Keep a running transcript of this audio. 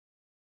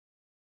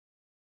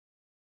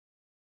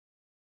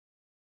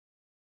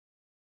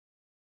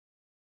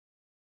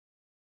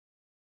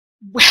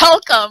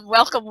Welcome,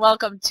 welcome,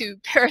 welcome to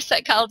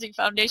Parapsychology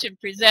Foundation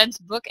Presents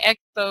Book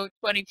Expo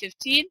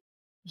 2015.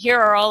 Here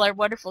are all our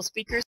wonderful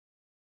speakers.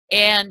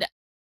 And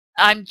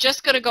I'm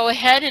just going to go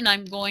ahead and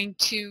I'm going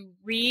to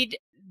read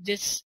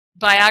this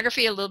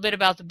biography, a little bit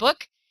about the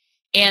book,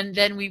 and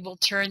then we will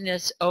turn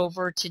this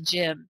over to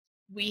Jim.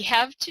 We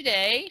have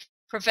today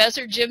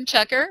Professor Jim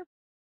Tucker.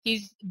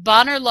 He's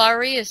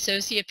Bonner-Lowry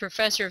Associate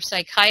Professor of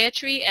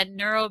Psychiatry and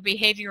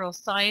Neurobehavioral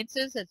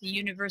Sciences at the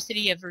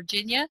University of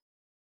Virginia.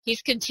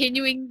 He's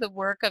continuing the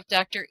work of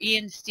Dr.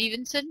 Ian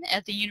Stevenson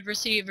at the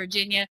University of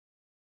Virginia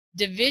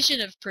Division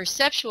of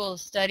Perceptual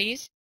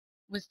Studies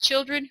with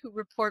children who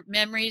report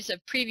memories of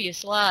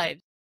previous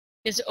lives.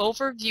 His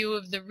overview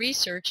of the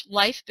research,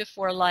 Life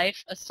Before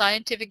Life, a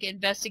scientific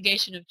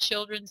investigation of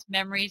children's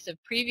memories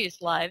of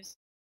previous lives,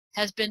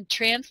 has been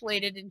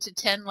translated into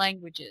 10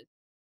 languages.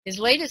 His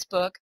latest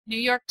book, New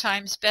York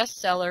Times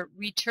bestseller,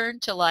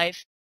 Return to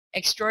Life,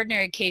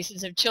 Extraordinary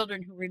Cases of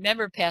Children Who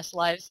Remember Past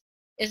Lives,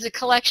 is a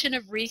collection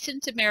of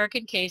recent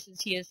American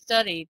cases he has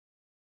studied,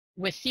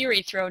 with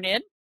theory thrown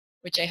in,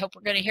 which I hope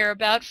we're going to hear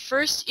about.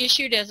 First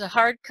issued as a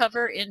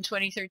hardcover in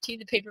 2013,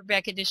 the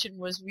paperback edition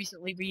was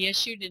recently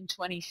reissued in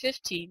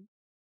 2015.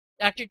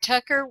 Dr.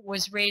 Tucker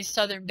was raised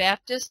Southern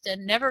Baptist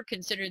and never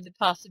considered the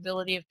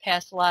possibility of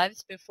past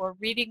lives before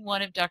reading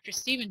one of Dr.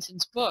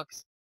 Stevenson's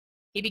books.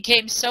 He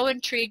became so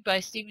intrigued by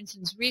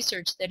Stevenson's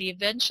research that he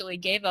eventually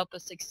gave up a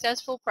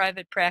successful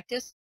private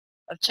practice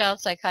of child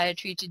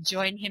psychiatry to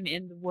join him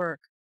in the work.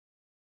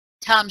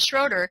 Tom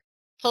Schroeder,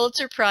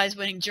 Pulitzer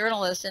Prize-winning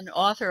journalist and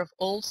author of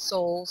Old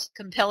Souls,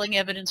 Compelling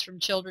Evidence from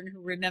Children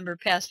Who Remember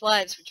Past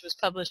Lives, which was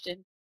published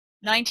in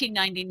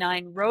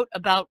 1999, wrote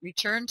about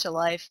Return to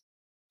Life.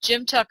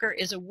 Jim Tucker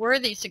is a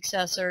worthy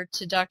successor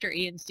to Dr.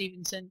 Ian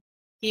Stevenson.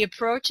 He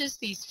approaches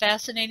these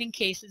fascinating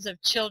cases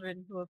of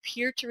children who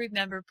appear to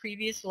remember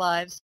previous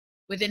lives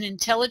with an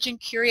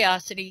intelligent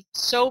curiosity,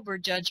 sober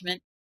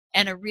judgment,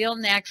 and a real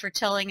knack for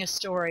telling a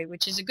story,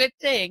 which is a good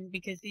thing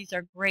because these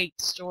are great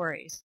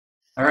stories.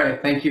 All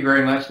right, thank you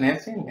very much,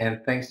 Nancy,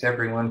 and thanks to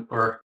everyone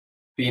for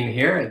being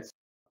here.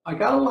 I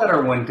got a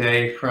letter one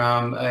day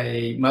from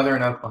a mother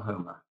in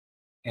Oklahoma,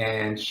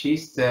 and she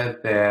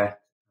said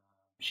that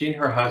she and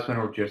her husband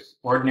were just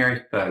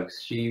ordinary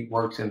folks. She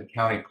works in the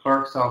county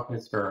clerk's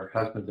office. Her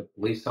husband's a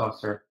police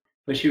officer,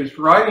 but she was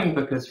writing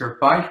because her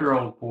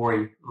 5-year-old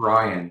boy,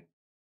 Ryan,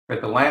 for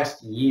the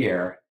last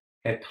year,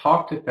 had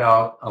talked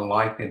about a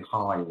life in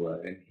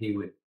Hollywood, and he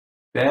would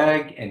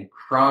beg and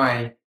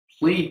cry,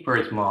 plead for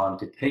his mom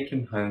to take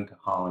him home to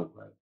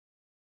Hollywood.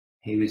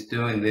 He was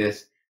doing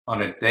this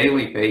on a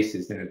daily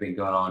basis and it had been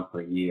going on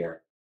for a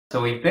year.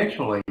 So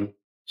eventually,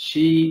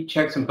 she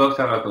checked some books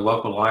out of the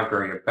local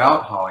library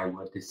about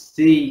Hollywood to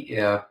see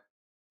if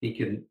he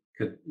could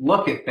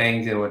look at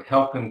things and it would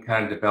help him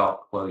kind of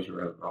develop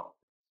closure overall.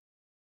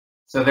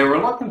 So they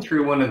were looking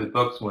through one of the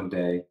books one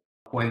day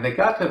when they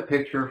got to a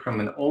picture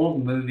from an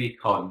old movie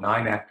called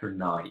Night After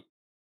Night.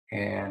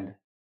 And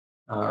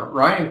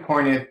Ryan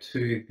pointed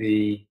to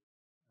the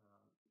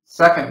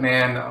second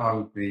man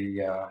on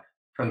the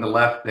from the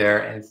left there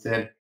and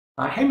said,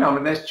 "Hey,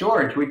 Mama, that's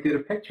George. We did a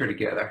picture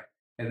together."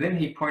 And then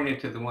he pointed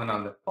to the one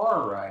on the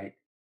far right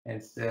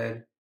and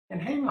said, "And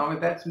hey, Mama,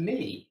 that's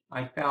me.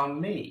 I found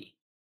me."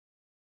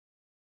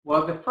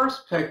 Well, the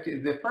first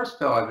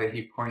fellow that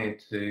he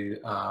pointed to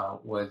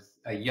was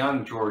a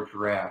young George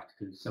Raft,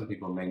 who some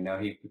people may know.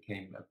 He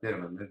became a bit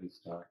of a movie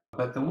star.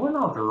 But the one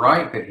on the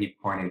right that he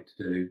pointed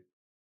to,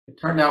 it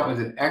turned out was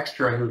an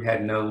extra who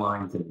had no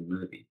lines in the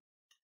movie.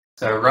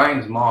 So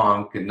Ryan's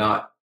mom could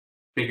not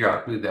figure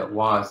out who that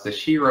was, so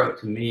she wrote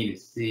to me to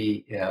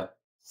see if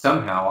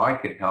somehow I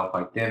could help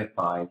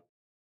identify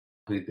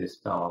who this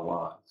fellow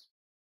was,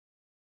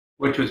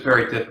 which was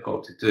very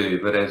difficult to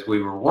do. But as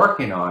we were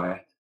working on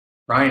it,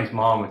 Ryan's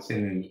mom would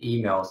send me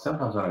emails,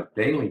 sometimes on a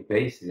daily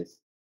basis,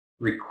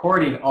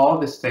 recording all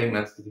the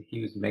statements that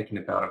he was making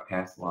about a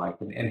past life.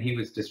 And he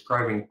was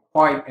describing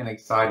quite an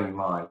exciting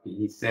life.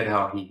 He said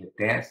how he had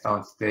danced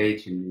on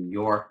stage in New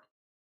York,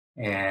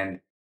 and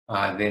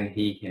then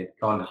he had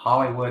gone to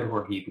Hollywood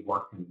where he'd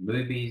worked in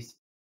movies.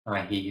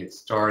 He had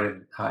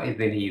started,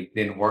 then he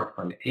then worked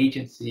for an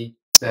agency,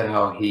 said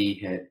how he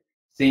had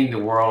seen the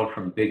world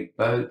from big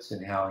boats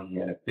and how he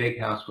had a big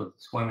house with a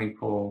swimming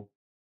pool.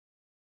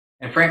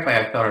 And frankly,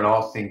 I thought it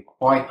all seemed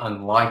quite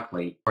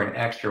unlikely for an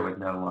extra with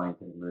no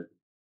lines in the movie.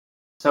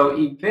 So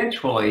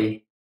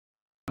eventually,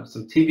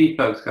 some TV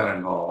folks got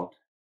involved,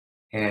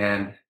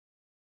 and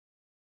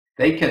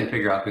they couldn't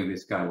figure out who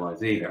this guy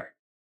was either.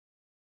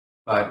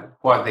 But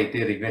what they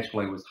did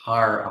eventually was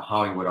hire a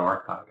Hollywood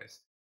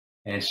archivist.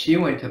 And she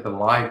went to the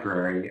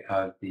library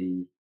of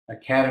the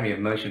Academy of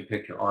Motion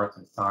Picture Arts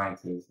and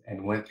Sciences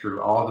and went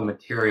through all the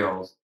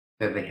materials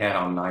that they had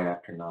on Night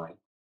After Night.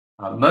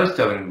 Most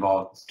of it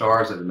involved the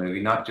stars of the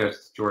movie, not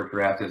just George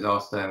Raft. There's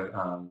also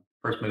the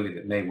first movie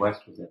that Mae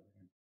West was in.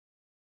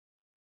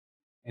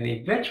 And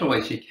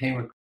eventually she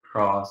came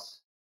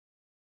across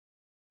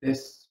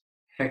this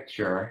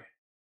picture.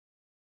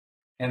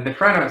 And the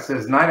front of it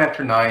says, Night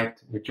After Night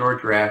with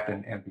George Raft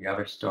and the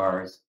other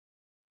stars.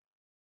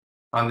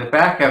 On the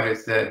back of it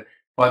said,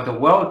 "What the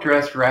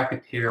well-dressed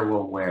racketeer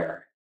will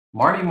wear."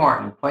 Marty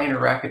Martin, playing a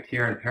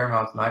racketeer in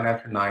Paramount's Night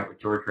After Night with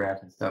George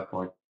Raft and so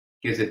forth,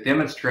 gives a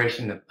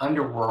demonstration of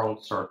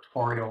underworld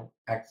sartorial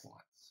excellence.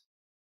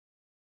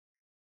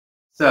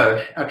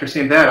 So after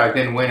seeing that, I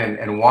then went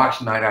and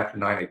watched Night After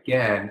Night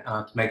again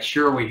to make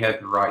sure we had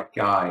the right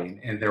guy.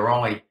 And there were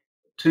only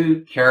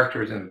two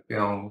characters in the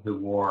film who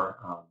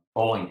wore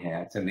bowling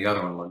hats, and the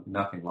other one looked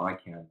nothing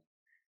like him.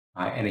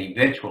 And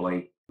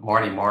eventually,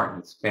 Marty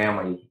Martin's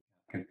family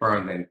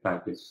confirmed that, in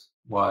fact, this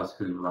was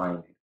who Ryan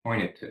had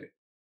pointed to.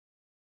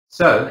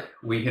 So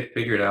we had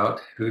figured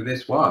out who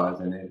this was,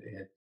 and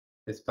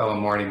this fellow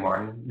Marty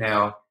Martin.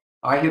 Now,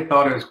 I had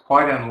thought it was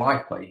quite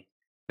unlikely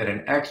that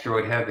an extra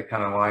would have the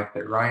kind of life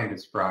that Ryan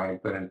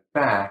described, but in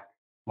fact,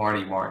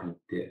 Marty Martin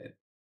did.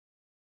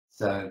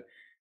 So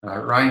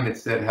Ryan had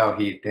said how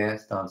he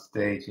danced on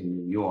stage in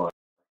New York,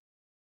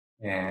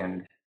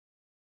 and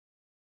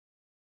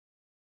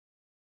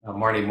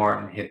Marty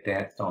Martin had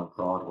danced on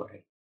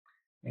Broadway.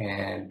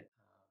 And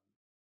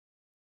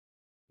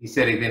he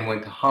said he then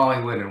went to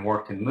Hollywood and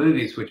worked in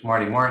movies, which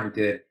Marty Martin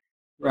did.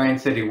 Ryan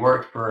said he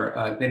worked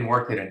then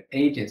worked at an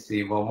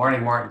agency. Well, Marty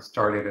Martin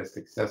started a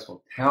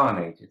successful talent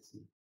agency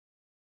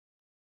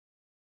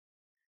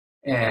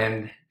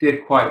and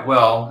did quite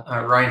well.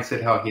 Ryan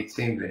said how he'd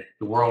seen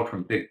the world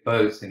from big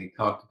boats, and he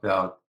talked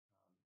about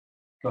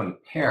going to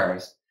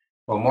Paris.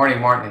 Well, Marty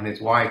Martin and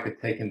his wife had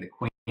taken the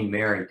Queen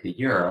Mary to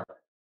Europe.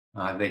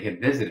 They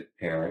had visited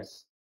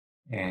Paris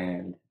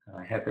and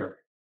had their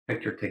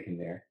picture taken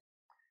there.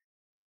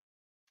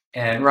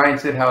 And Ryan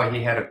said how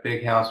he had a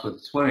big house with a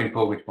swimming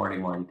pool, which Marty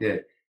Martin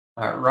did.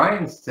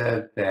 Ryan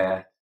said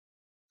that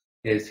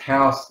his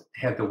house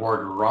had the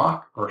word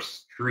rock or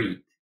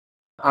street.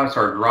 I'm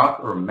sorry,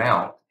 rock or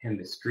mount in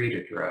the street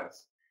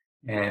address.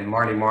 And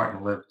Marty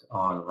Martin lived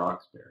on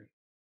Roxbury.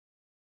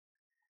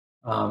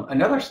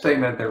 Another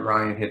statement that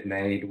Ryan had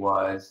made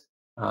was,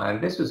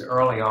 and this was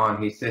early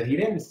on, he said he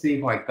didn't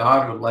see why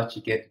God would let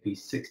you get to be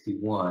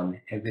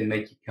 61 and then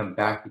make you come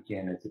back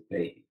again as a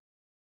baby.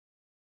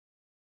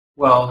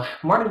 Well,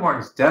 Marty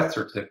Martin's death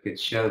certificate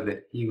showed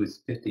that he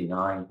was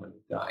 59 when he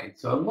died,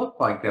 so it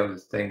looked like that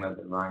was a statement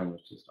that Ryan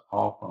was just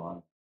off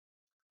on.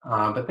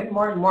 But then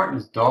Marty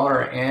Martin's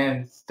daughter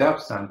and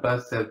stepson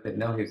both said that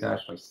no, he was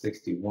actually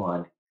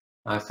 61.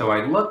 So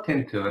I looked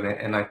into it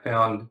and I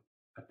found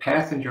a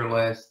passenger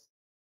list,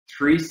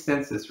 3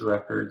 census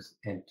records,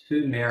 and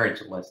 2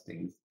 marriage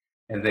listings,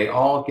 and they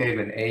all gave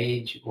an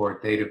age or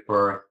date of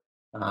birth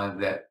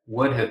that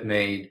would have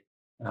made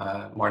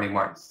Marty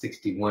Martin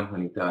 61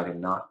 when he died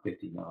and not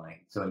 59.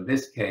 So in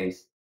this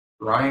case,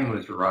 Ryan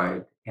was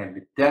right and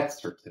the death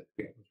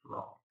certificate was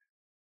wrong.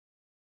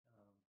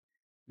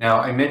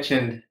 Now, I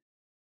mentioned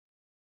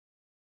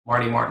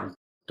Marty Martin's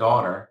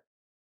daughter.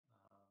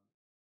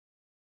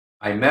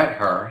 I met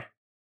her.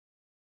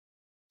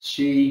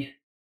 She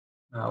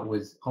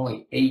was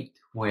only 8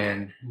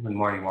 when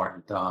Marty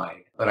Martin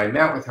died. But I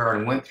met with her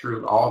and went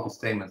through all the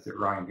statements that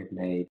Ryan had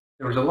made.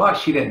 There was a lot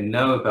she didn't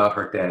know about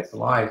her dad's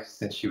life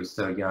since she was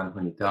so young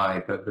when he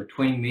died. But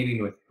between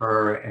meeting with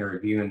her and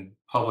reviewing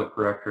public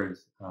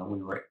records,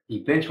 we were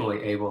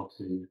eventually able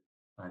to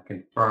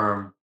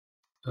confirm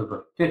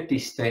over 50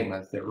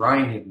 statements that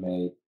Ryan had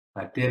made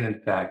did in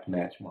fact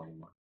match Marty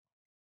Martin.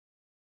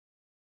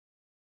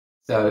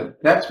 So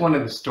that's one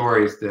of the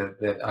stories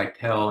that I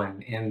tell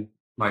in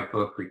my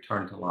book,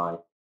 Return to Life.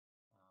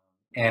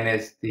 And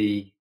it's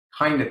the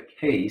kind of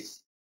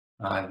case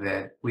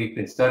that we've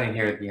been studying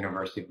here at the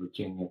University of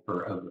Virginia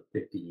for over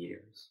 50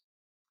 years.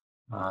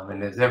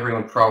 And as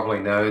everyone probably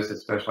knows,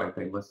 especially if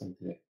they listen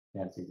to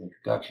Nancy's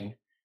introduction,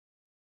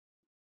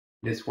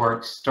 this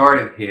work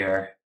started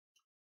here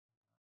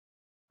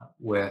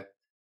with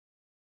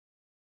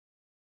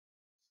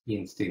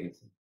Ian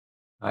Stevenson.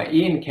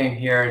 Ian came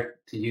here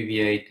to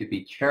UVA to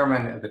be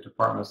chairman of the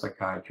Department of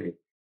Psychiatry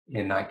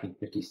in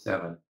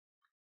 1957.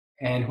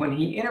 And when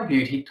he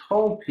interviewed, he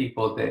told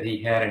people that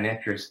he had an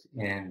interest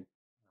in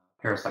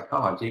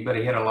parapsychology, but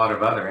he had a lot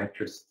of other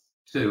interests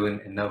too,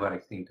 and nobody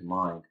seemed to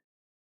mind.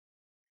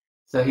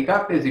 So he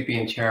got busy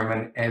being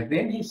chairman, and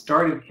then he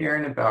started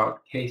hearing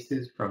about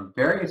cases from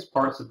various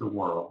parts of the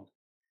world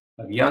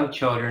of young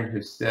children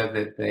who said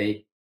that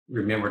they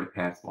remembered a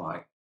past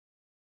life.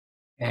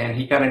 And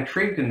he got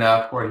intrigued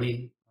enough where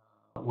he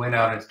went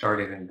out and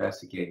started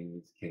investigating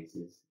these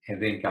cases,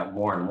 and then got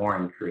more and more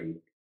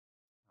intrigued.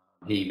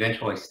 He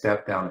eventually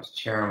stepped down as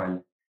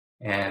chairman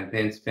and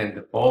then spent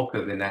the bulk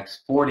of the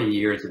next 40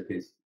 years of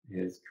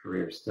his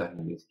career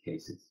studying these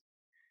cases.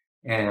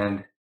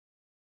 And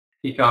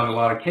he found a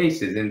lot of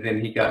cases, and then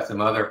he got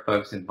some other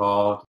folks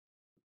involved,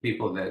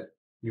 people that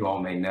you all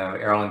may know,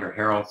 Erlander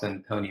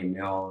Haraldson, Tony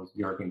Mills,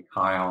 Jürgen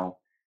Kyle,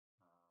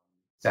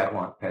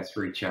 Satwant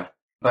Pasricha.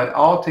 But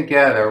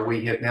altogether,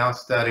 we have now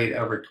studied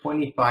over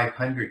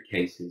 2,500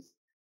 cases,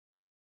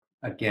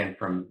 again,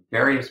 from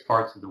various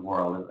parts of the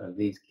world of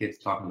these kids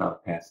talking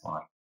about past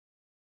life.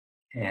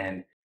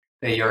 And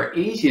they are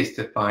easiest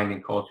to find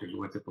in cultures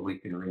with a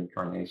belief in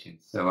reincarnation.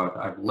 So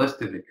I've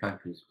listed the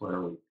countries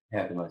where we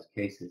have the most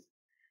cases.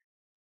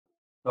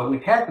 But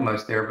we've had the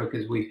most there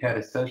because we've had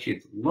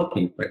associates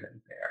looking for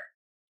them there.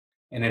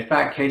 And in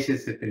fact,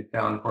 cases have been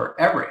found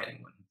wherever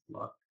anyone has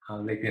looked.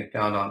 They've been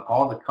found on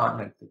all the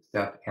continents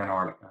except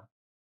Antarctica,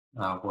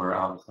 where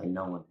obviously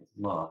no one has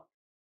looked.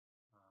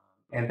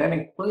 And that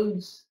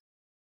includes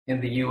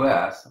in the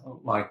U.S.,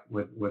 like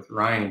with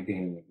Ryan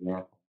being an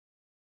example.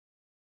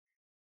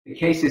 The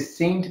cases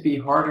seem to be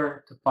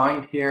harder to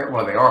find here.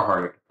 Well, they are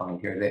harder to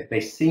find here. They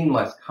seem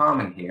less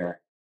common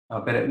here,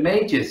 but it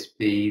may just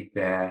be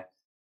that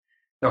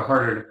they're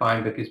harder to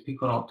find because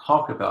people don't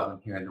talk about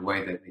them here in the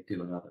way that they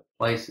do in other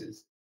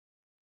places.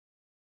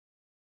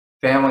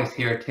 Families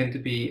here tend to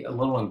be a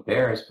little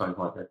embarrassed by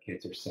what their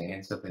kids are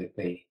saying, so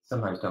they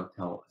sometimes don't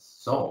tell a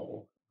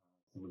soul.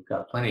 We've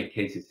got plenty of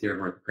cases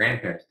here where the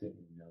grandparents didn't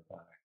even know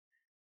about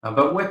it.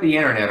 But with the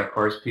internet, of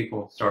course,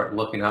 people start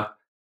looking up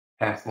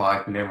past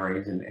life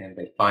memories and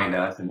they find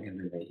us and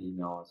then they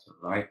email us or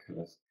write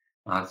to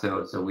us.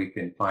 So we've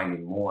been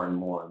finding more and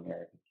more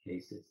American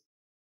cases.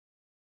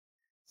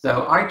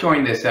 So I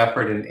joined this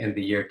effort in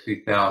the year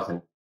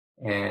 2000,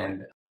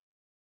 and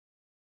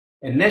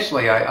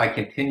initially I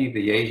continued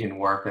the Asian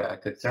work. I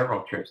took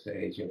several trips to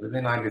Asia, but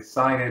then I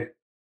decided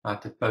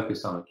to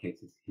focus on the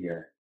cases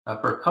here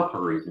for a couple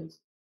of reasons.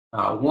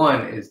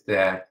 One is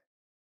that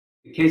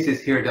the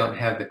cases here don't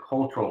have the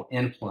cultural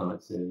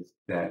influences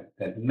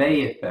that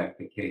may affect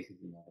the cases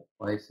in other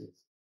places.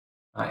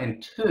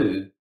 And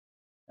two,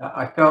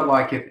 I felt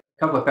like if a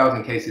couple of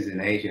thousand cases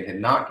in Asia had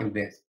not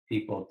convinced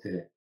people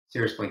to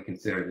seriously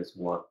consider this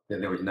work,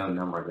 then there was no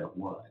number that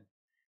would.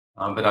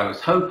 But I was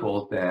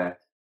hopeful that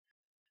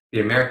the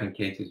American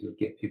cases would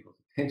get people's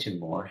attention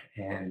more,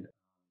 and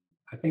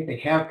I think they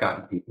have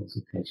gotten people's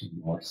attention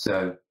more.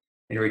 So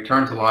in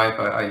Return to Life,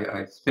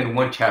 I spend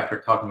one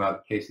chapter talking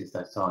about the cases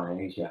I saw in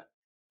Asia.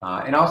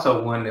 And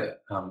also one,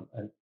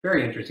 a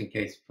very interesting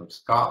case from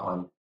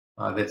Scotland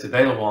that's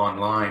available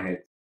online.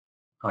 It's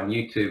on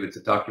YouTube. It's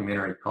a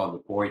documentary called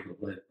The Boy Who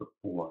Lived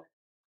Before.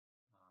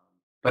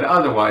 But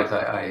otherwise,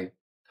 I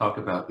talk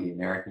about the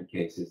American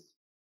cases.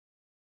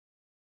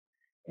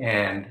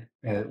 And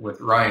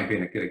with Ryan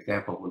being a good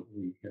example,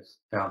 we just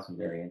found some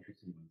very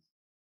interesting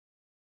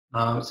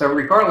ones. So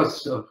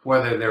regardless of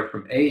whether they're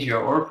from Asia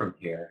or from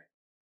here,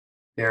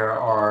 there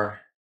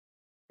are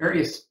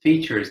various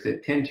features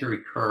that tend to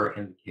recur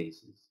in the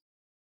cases.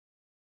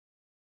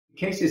 The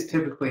cases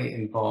typically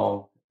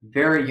involve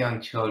very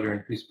young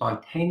children who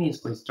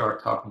spontaneously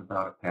start talking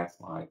about a past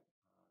life.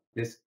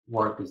 This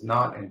work does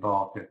not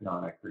involve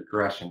hypnotic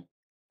regression,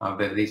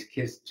 but these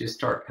kids just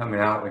start coming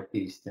out with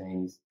these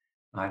things,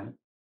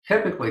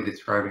 typically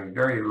describing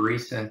very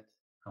recent,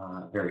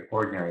 very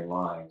ordinary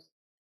lives.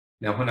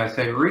 Now, when I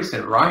say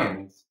recent,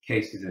 Ryan's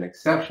case is an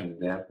exception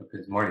to that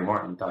because Marty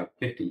Martin died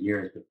 50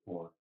 years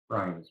before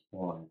Ryan was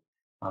born.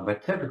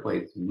 But typically,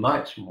 it's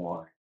much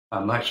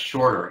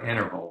shorter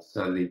intervals.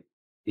 So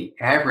the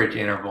average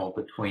interval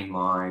between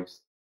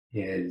lives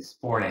is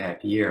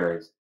 4.5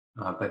 years,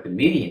 but the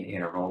median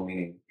interval,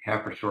 meaning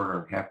half are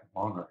shorter and half are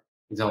longer,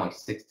 is only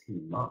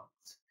 16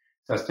 months.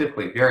 So it's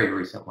typically very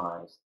recent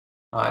lives.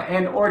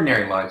 And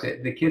ordinary lives.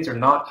 The kids are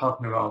not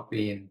talking about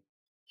being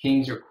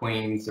kings or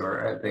queens,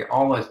 or they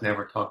almost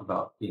never talk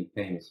about being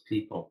famous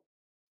people,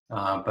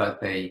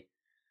 but they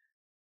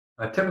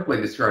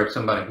typically describe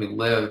somebody who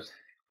lived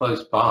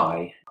close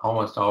by,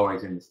 almost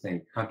always in the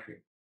same country.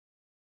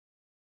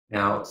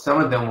 Now, some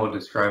of them will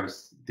describe a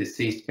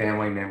deceased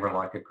family member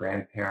like a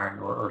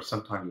grandparent or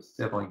sometimes a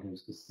sibling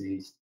who's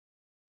deceased.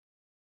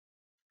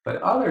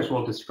 But others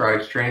will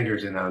describe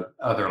strangers in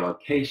other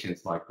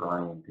locations like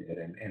Ryan did.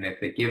 And if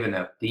they give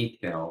enough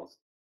details,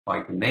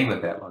 like the name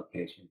of that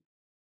location,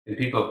 and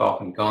people have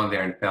often gone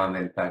there and found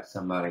that, in fact,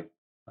 somebody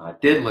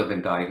did live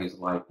and die whose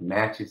life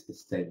matches the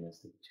statements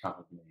that the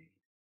child made.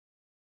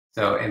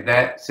 So in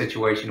that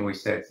situation, we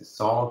say it's a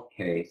solved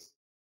case.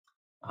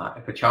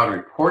 If a child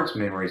reports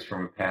memories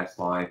from a past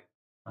life,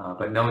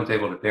 but no one's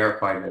able to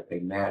verify that they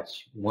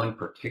match one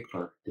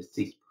particular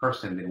deceased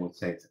person, then we'll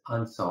say it's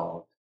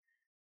unsolved.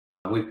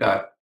 We've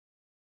got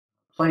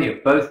plenty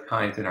of both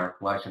kinds in our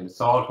collection. The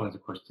solved ones,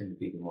 of course, tend to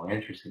be the more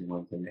interesting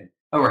ones, and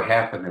over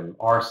half of them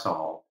are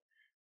solved.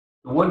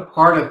 The one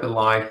part of the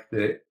life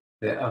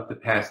of the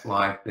past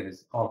life that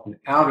is often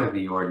out of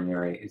the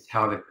ordinary is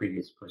how the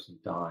previous person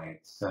died.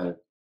 So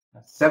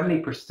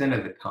 70%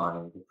 of the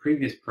time, the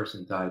previous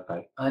person died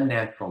by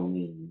unnatural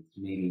means,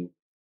 meaning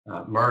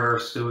murder,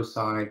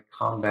 suicide,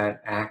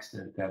 combat,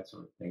 accident, that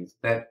sort of things.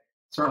 That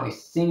certainly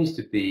seems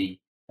to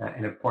be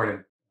an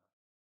important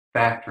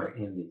factor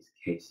in these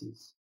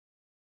cases.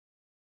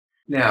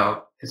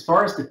 Now, as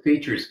far as the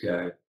features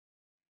go,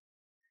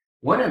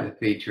 one of the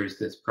features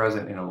that's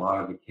present in a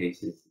lot of the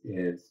cases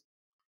is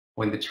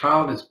when the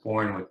child is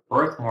born with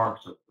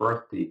birthmarks or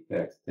birth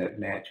defects that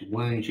match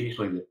wounds,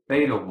 usually the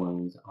fatal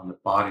wounds, on the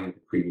body of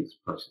the previous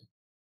person.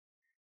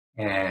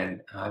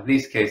 And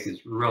these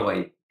cases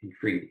really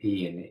intrigued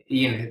Ian.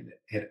 Ian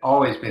had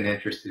always been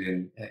interested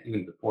in,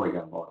 even before he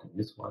got involved in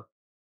this work,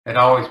 had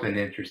always been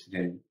interested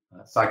in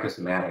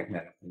psychosomatic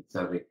medicine,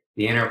 so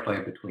the interplay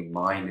between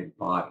mind and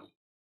body.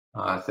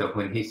 So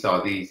when he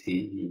saw these,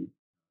 he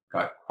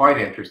got quite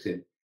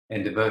interested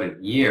and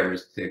devoted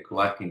years to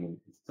collecting and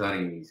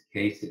studying these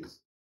cases.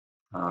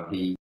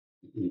 He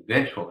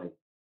eventually,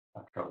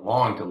 after a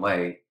long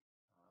delay,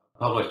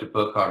 published a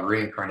book called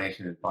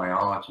Reincarnation in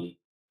Biology.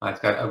 It's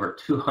got over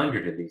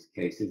 200 of these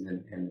cases,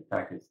 and in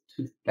fact, it's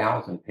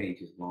 2,000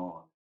 pages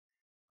long.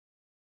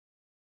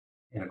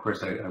 And of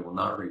course, I will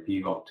not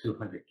review all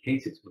 200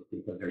 cases with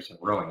you, but there's some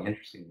really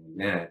interesting ones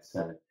in it.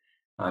 So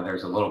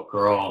there's a little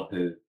girl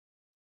who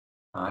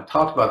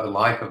talked about the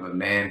life of a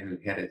man who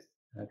had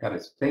got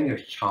his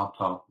fingers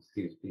chopped off as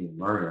he was being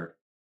murdered,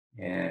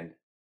 and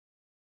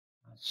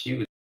she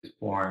was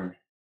born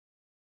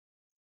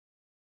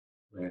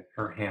with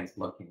her hands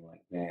looking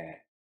like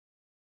that.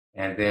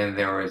 And then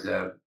there was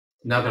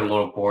another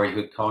little boy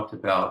who talked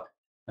about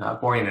a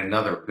boy in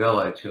another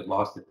village who had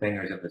lost the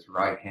fingers of his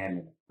right hand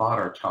in a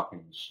fodder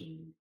chopping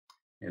machine.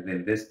 And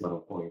then this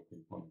little boy had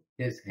been born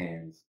with his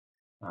hands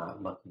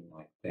looking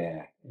like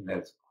that. And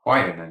that's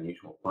quite an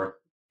unusual birth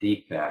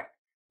defect,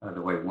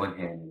 the way one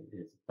hand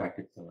is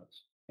affected so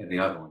much and the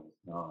other one is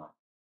not.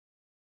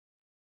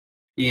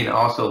 Ian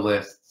also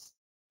lists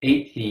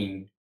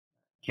 18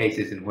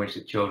 cases in which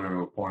the children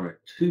were born with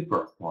two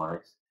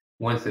birthmarks,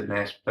 ones that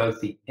matched both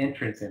the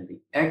entrance and the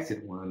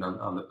exit wound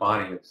on the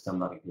body of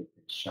somebody who'd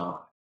been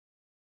shot.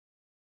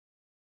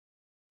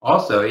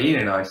 Also,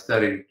 Ian and I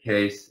studied a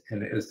case,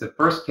 and it was the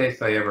first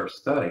case I ever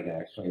studied,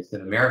 actually. It's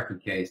an American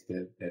case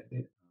that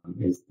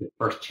is the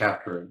first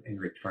chapter in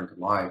Return to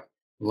Life.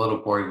 A little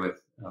boy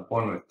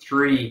born with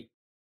three,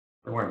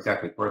 they weren't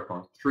exactly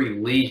birthmarks, three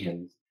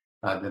lesions,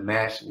 the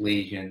matched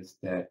lesions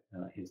that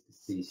his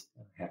deceased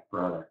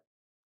half-brother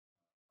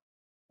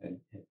had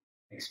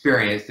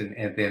experienced,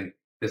 and then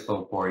this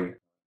little boy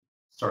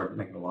started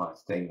making a lot of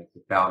statements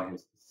about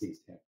his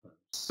deceased half-brother.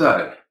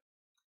 So,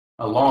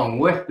 along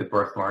with the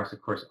birthmarks,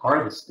 of course,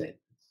 are the statements.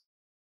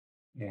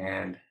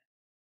 And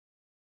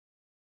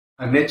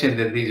I mentioned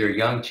that these are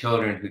young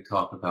children who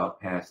talk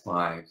about past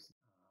lives.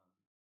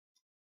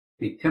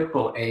 The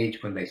typical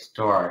age when they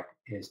start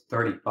is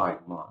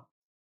 35 months.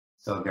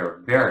 So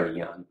they're very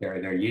young.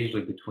 They're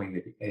usually between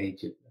the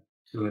age of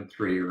 2 and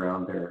 3,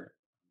 around their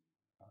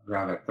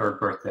third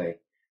birthday,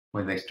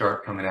 when they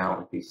start coming out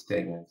with these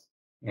statements.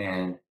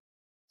 And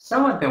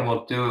some of them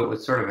will do it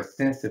with sort of a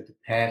sense of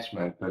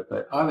detachment,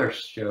 but others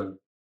show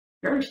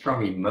very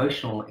strong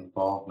emotional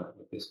involvement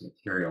with this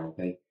material.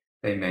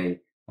 They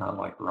may,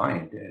 like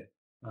Ryan did,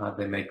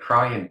 they may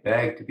cry and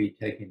beg to be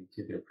taken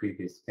to their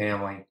previous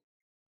family.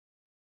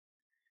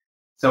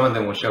 Some of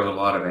them will show a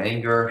lot of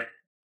anger,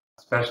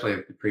 especially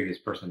if the previous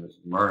person was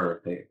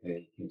murdered.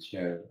 They can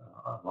show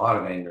a lot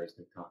of anger as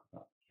they talk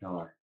about the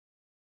killer.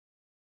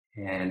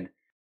 And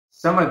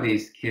some of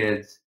these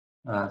kids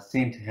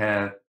seem to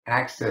have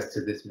access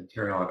to this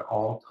material at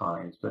all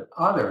times, but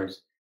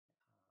others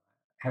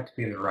have to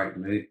be in the right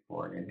mood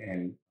for it.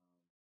 And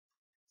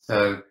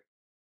so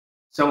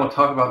some will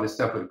talk about this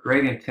stuff with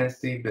great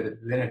intensity, but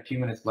then a few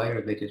minutes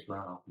later, they just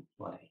run off and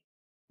play.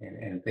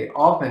 And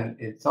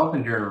it's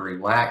often during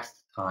relaxed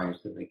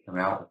times that they come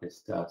out with this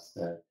stuff.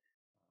 So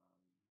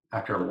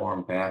after a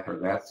warm bath or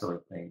that sort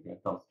of thing,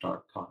 they'll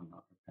start talking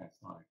about their past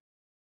life.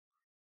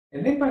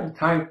 And then by the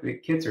time the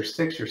kids are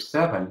 6 or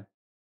 7,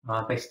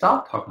 they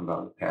stop talking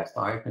about the past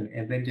life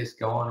and then just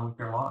go on with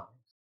their lives.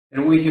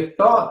 And we have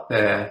thought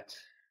that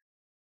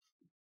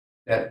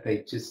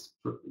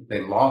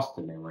they lost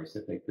the memories,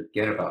 that they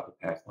forget about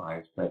the past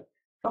lives. But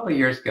a couple of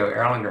years ago,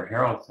 Erlanger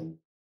Haraldson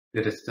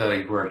did a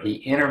study where he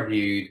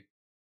interviewed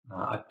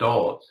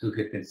adults who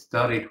had been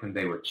studied when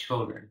they were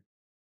children.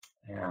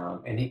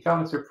 And he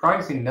found a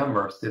surprising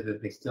number said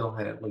that they still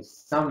had at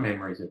least some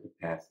memories of the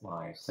past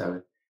lives.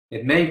 So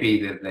it may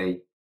be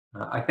that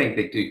I think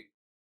they do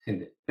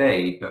tend to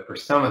fade, but for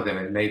some of them,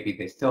 it may be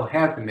they still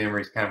have the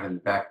memories kind of in the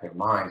back of their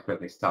minds,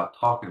 but they stop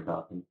talking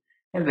about them.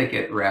 And they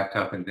get wrapped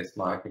up in this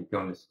life and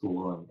going to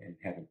school and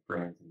having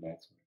friends and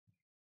that sort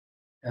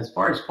of thing. As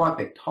far as what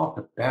they talk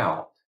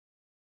about,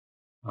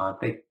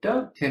 they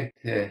don't tend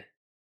to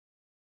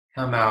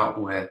come out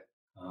with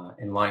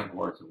enlightened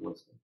words of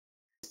wisdom.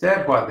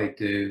 Instead, what they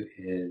do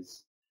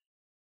is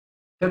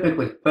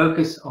typically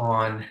focus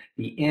on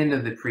the end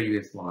of the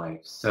previous life.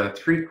 So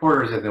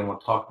 3/4 of them will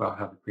talk about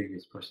how the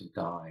previous person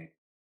died.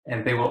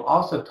 And they will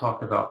also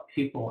talk about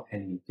people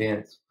and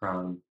events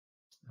from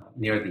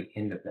near the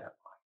end of that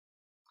life.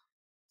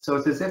 So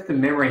it's as if the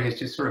memory has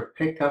just sort of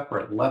picked up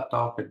where it left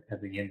off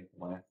at the end of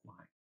the last life.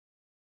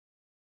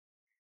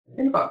 And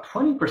then about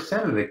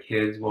 20% of the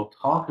kids will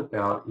talk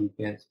about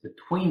events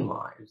between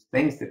lives,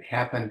 things that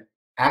happened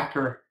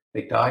after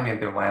they died in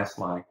their last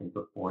life and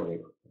before they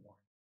were born.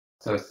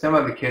 So some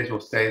of the kids will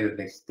say that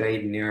they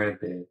stayed near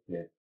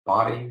the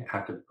body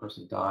after the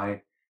person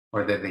died,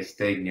 or that they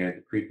stayed near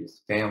the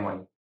previous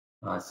family.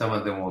 Some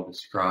of them will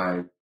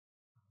describe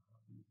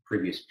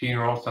previous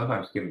funerals,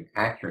 sometimes giving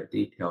accurate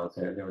details.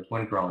 There was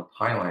one girl in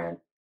Thailand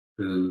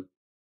who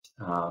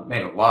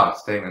made a lot of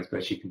statements,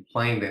 but she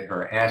complained that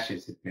her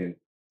ashes had been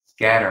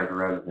scattered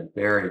rather than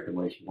buried the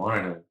way she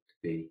wanted them to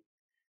be.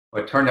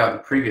 Well, it turned out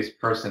the previous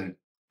person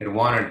had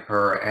wanted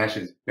her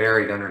ashes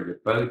buried under the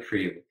bow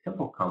tree of the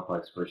temple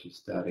complex where she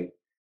studied.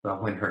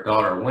 But when her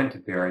daughter went to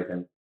bury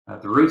them,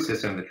 the root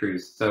system of the tree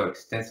was so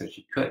extensive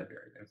she couldn't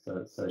bury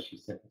them, so she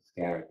simply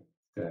scattered them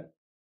instead.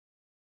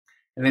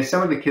 And then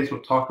some of the kids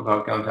will talk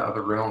about going to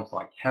other realms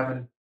like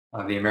heaven.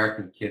 The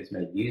American kids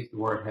may use the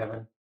word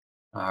heaven.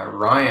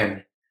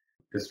 Ryan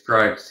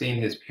described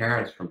seeing his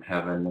parents from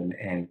heaven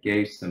and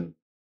gave some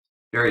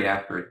very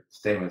accurate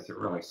statements that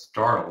really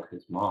startled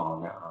his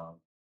mom.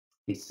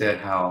 He said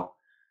how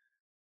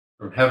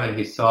from heaven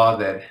he saw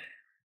that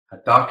a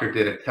doctor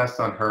did a test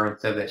on her and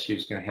said that she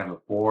was going to have a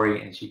boy,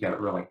 and she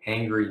got really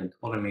angry and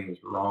told him he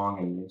was wrong,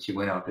 and then she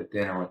went out to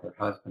dinner with her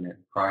husband and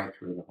cried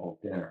through the whole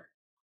dinner.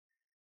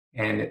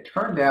 And it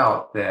turned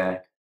out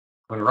that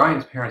when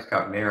Ryan's parents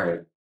got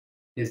married,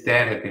 his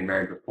dad had been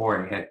married before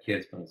and had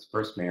kids from his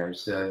first marriage,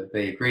 so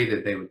they agreed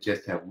that they would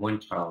just have one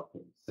child for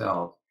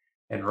themselves.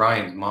 And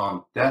Ryan's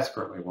mom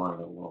desperately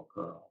wanted a little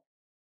girl.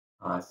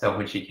 So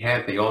when she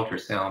had the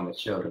ultrasound that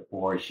showed a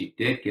boy, she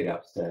did get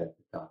upset at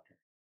the doctor.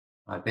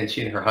 Then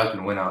she and her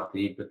husband went out to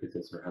eat because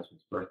it's her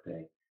husband's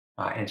birthday,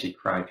 and she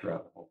cried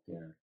throughout the whole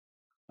dinner.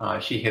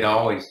 She had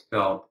always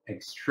felt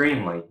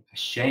extremely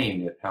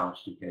ashamed of how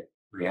she had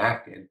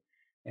reacted,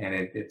 and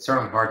it's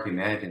certainly hard to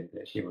imagine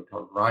that she ever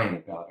told Ryan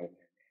about it,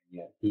 and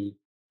yet he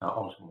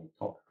ultimately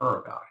told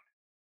her about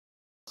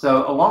it.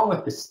 So along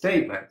with the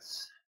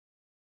statements,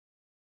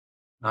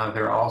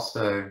 there are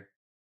also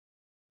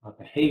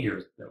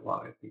behaviors that a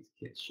lot of these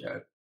kids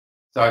show.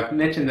 So I've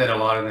mentioned that a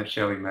lot of them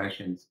show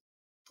emotions,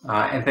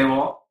 and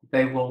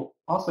they will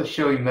also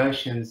show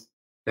emotions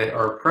that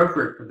are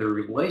appropriate for the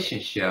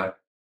relationship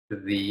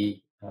that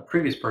the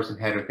previous person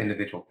had with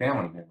individual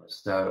family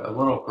members. So a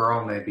little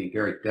girl may be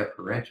very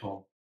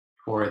deferential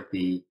toward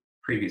the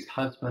previous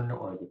husband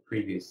or the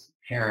previous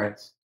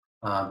parents,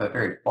 but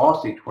very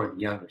bossy toward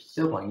the younger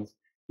siblings,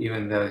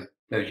 even though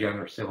those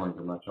younger siblings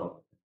are much older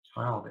than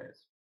the child is.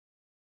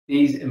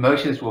 These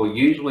emotions will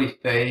usually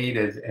fade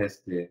as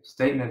the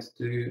statements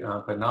do,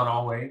 but not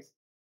always.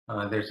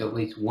 There's at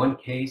least one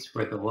case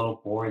where the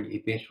little boy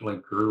eventually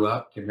grew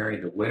up to marry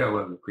the widow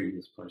of the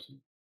previous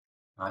person,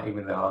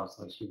 even though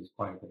obviously she was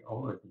quite a bit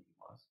older than he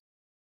was.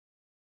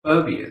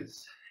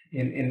 Phobias.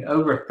 In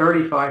over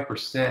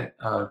 35%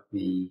 of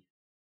the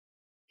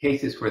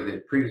cases where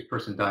the previous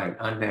person died an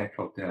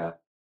unnatural death,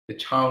 the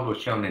child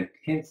was shown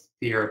intense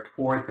fear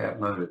toward that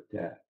mode of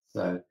death.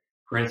 So,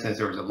 for instance,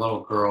 there was a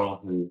little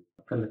girl who,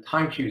 from the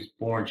time she was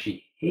born,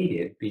 she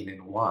hated being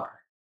in water.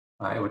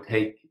 It would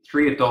take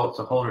 3 adults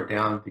to hold her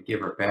down to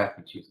give her a bath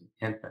when she was an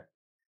infant.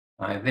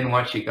 And then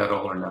once she got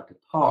old enough to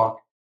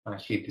talk,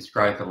 she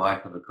described the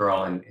life of a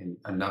girl in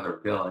another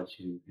village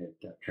who had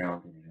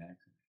drowned in an accident.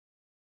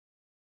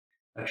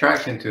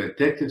 Attraction to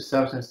addictive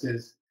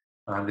substances.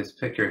 This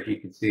picture, if you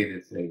can see it,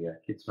 is a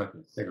kid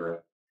smoking a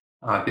cigarette.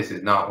 This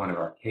is not one of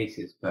our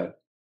cases, but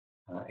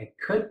it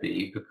could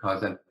be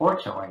because,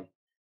 unfortunately,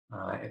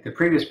 if the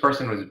previous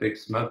person was a big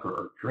smoker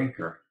or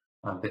drinker,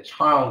 the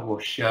child will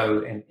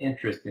show an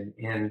interest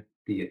in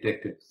the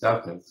addictive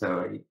substance.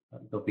 So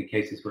there'll be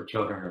cases where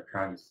children are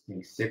trying to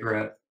sneak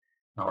cigarettes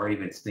or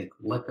even sneak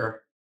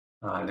liquor.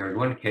 There was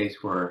one case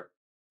where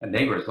a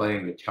neighbor was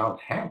letting the child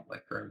have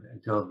liquor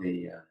until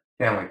the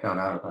family found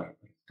out about it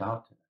and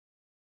stopped it.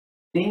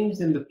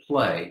 Themes in the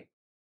play.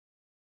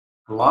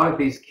 A lot of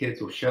these kids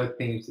will show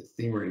themes that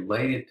seem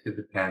related to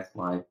the past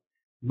life,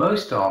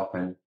 most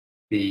often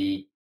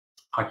the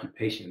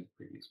occupation of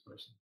the previous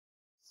person.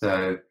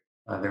 So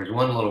there's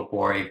one little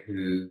boy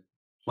who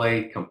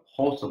played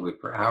compulsively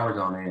for hours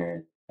on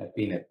end at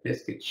being a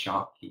biscuit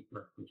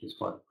shopkeeper, which is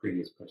what the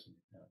previous person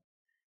had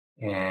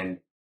done. And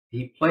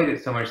he played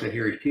it so much that he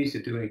refused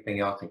to do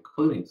anything else,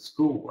 including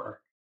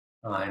schoolwork.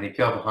 And he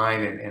fell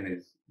behind, and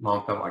his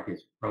mom felt like he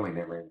was really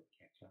never able to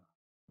catch up.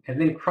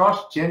 And then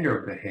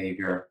cross-gender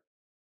behavior.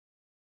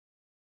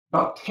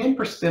 About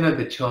 10% of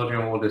the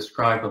children will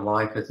describe a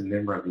life as a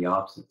member of the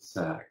opposite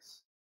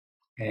sex.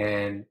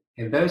 And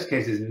in those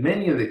cases,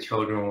 many of the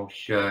children will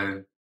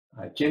show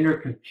gender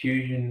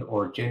confusion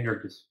or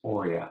gender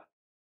dysphoria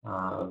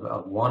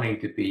of wanting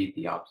to be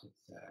the opposite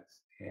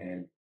sex.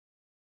 And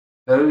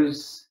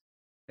those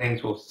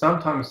things will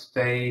sometimes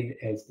fade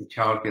as the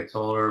child gets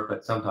older,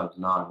 but sometimes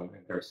not. I mean,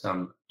 there are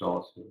some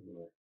adults who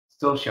are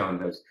still showing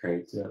those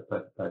traits,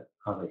 but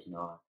others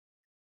not.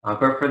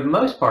 But for the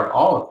most part,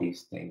 all of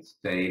these things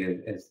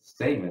fade as the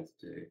statements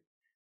do.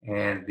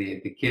 And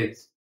the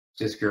kids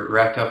just get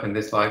wrapped up in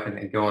this life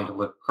and go on to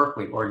live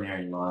perfectly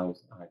ordinary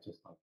lives, just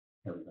like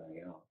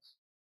everybody else.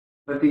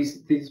 But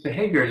these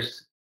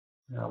behaviors,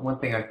 one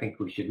thing I think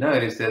we should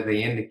note is that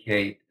they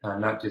indicate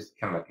not just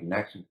kind of a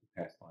connection to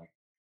the past life,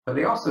 but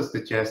they also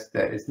suggest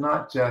that it's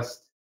not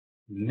just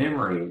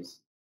memories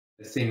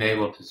that seem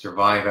able to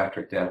survive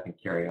after death and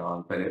carry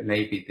on, but it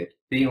may be that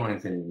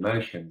feelings and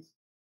emotions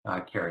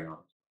carry on.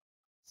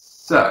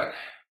 So,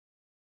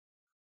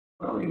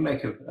 what do we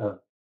make of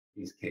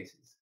these cases?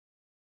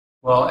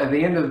 Well, at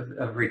the end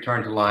of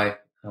Return to Life,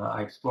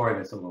 I explore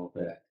this a little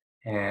bit,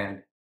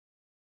 and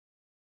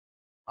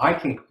I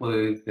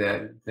conclude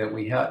that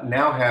we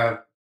now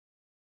have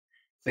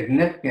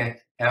significant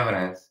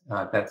evidence.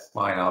 That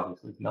slide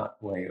obviously is not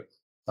the way it was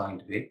designed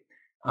to be.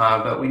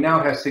 But we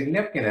now have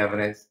significant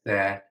evidence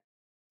that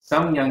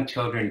some young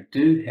children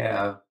do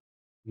have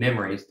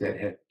memories that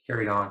have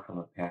carried on from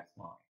a past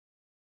life.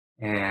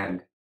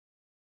 And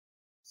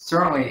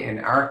certainly in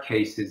our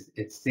cases,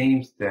 it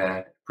seems that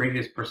a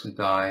previous person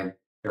died,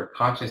 their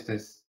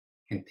consciousness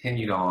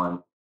continued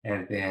on,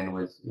 and then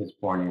was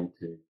born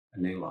into a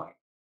new life.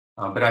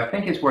 But I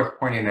think it's worth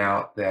pointing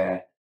out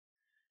that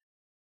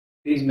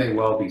these may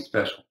well be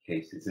special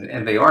cases,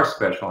 and they are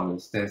special in the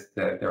sense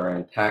that there are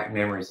intact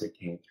memories that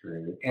came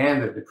through,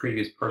 and that the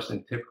previous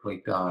person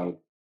typically died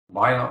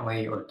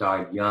violently or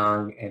died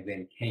young and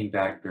then came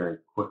back very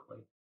quickly.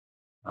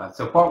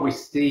 So what we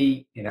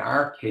see in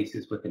our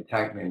cases with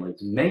intact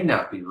memories may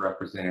not be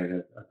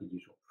representative of the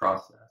usual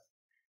process.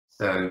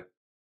 So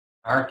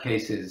our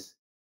cases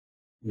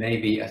may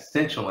be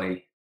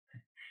essentially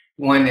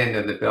one end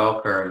of the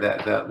bell curve.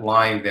 That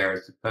line there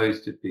is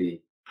supposed to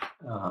be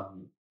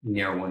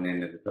near one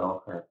end of the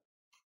bell curve.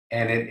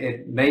 And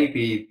it may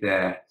be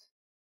that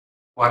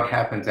what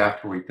happens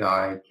after we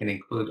die can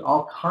include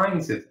all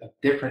kinds of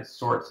different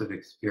sorts of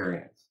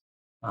experience.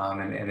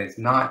 And it's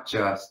not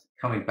just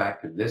coming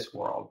back to this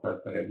world,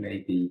 but it may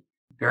be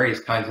various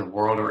kinds of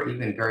world or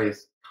even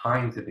various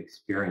kinds of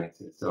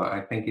experiences. So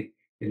I think it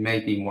may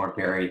be more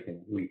varied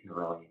than we can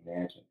really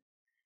imagine.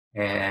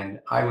 And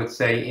I would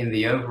say in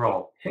the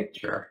overall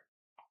picture,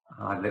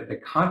 that the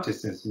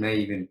consciousness may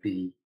even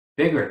be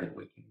bigger than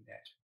we can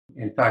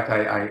imagine. In fact,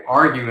 I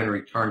argue in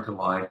Return to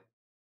Life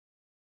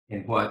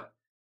in what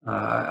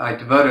I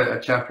devote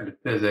a chapter to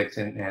physics,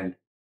 and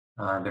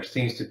there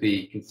seems to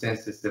be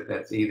consensus that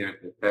that's either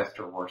the best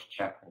or worst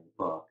chapter in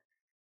the book.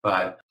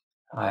 But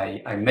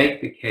I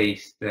make the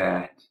case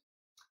that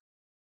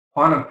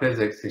quantum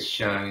physics has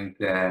shown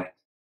that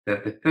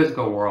the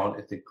physical world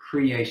is a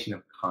creation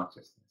of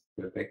consciousness,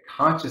 that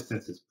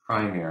consciousness is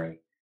primary,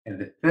 and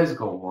the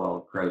physical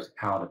world grows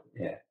out of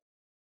it.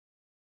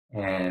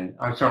 And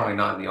I'm certainly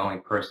not the only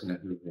person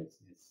who has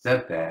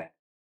said that.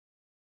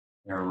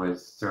 There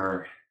was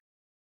Sir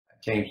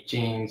James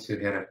Jeans, who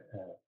had a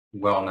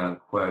well-known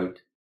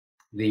quote: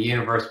 "The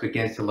universe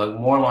begins to look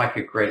more like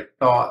a great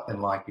thought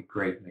than like a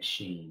great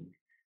machine.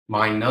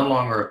 Mind no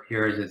longer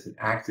appears as an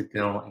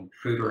accidental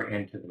intruder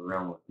into the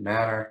realm of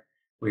matter.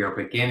 We are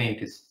beginning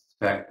to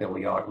suspect that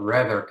we ought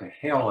rather to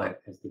hail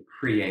it as the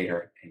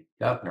creator and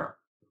governor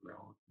of the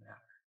realm of matter."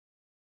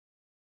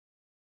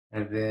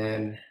 And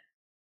then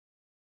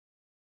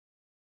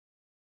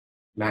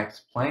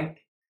Max Planck,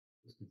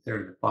 who's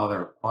considered the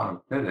father of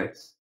quantum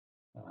physics,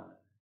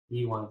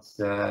 he once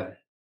said,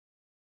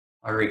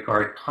 "I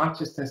regard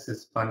consciousness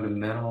as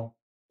fundamental.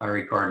 I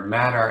regard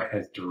matter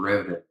as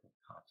derivative of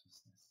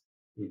consciousness.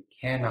 We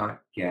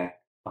cannot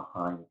get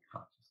behind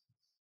consciousness."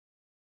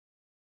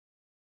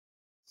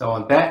 So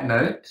on that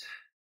note,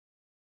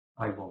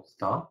 I will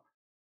stop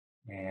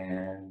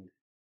and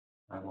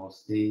I will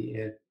see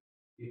if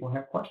people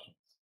have questions.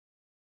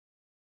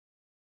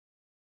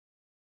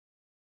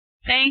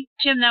 Thanks,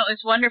 Jim. That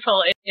was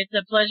wonderful. It's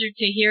a pleasure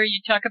to hear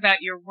you talk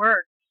about your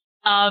work.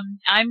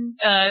 I'm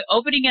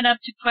opening it up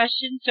to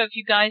questions, so if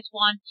you guys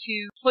want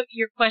to put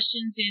your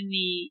questions in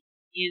the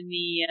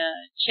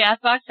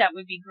chat box, that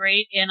would be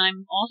great. And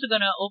I'm also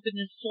going to open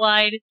this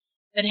slide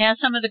that has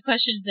some of the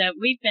questions that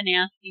we've been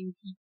asking.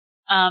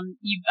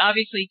 You've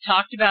obviously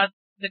talked about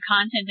the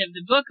content of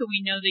the book, and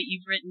we know that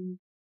you've written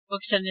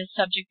books on this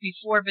subject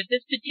before, but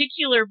this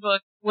particular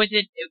book, was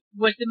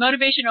the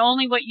motivation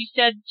only what you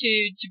said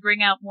to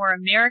bring out more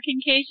American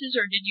cases,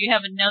 or did you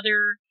have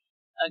another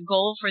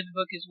goal for the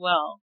book as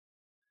well?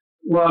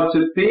 Well,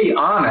 to be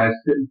honest,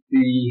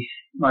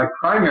 my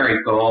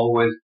primary goal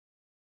was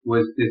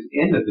this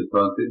end of the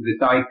book,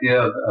 this idea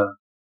of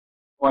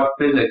what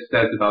physics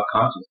says about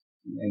consciousness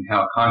and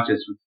how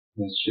consciousness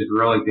should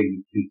really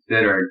be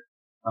considered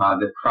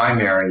the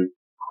primary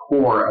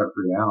core of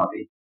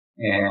reality.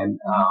 And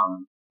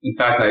in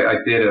fact, I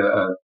did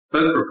a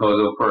book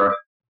proposal for a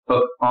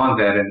book on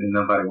that, and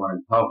nobody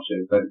wanted to publish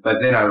it.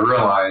 But then I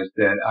realized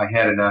that I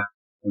had enough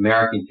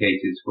American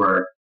cases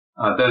where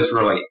those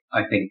really,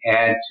 I think,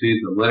 add to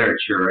the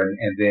literature,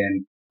 and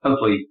then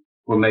hopefully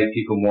will make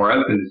people more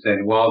open to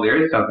saying, well, there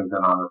is something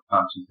going on with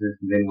consciousness,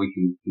 and then we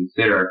can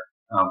consider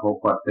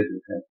what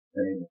physics has to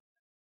say.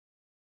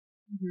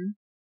 Mm-hmm.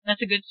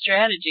 That's a good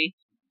strategy.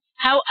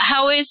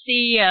 How is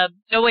the?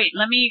 Oh wait,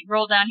 let me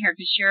roll down here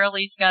because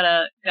Shirley's got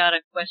a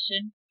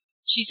question.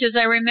 She says,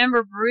 I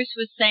remember Bruce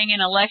was saying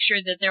in a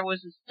lecture that there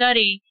was a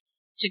study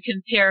to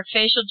compare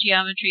facial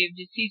geometry of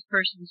deceased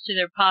persons to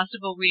their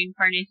possible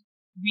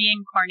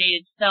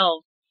reincarnated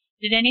selves.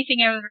 Did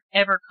anything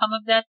ever come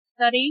of that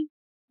study?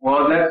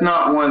 Well, that's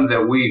not one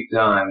that we've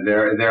done.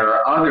 There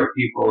are other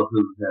people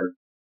who have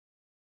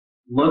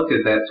looked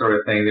at that sort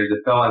of thing. There's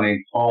a fellow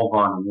named Paul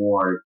von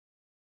Ward.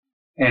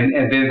 And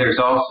then there's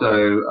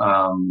also,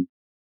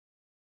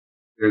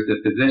 there's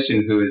a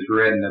physician who has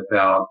written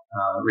about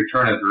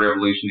Return of the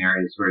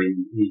Revolutionaries, where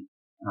he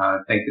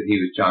thinks that he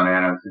was John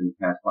Adams in his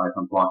past life.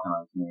 I'm blocking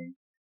on his name.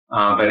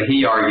 But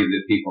he argued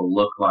that people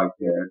look like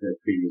their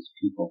previous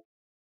people.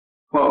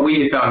 what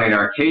we have found in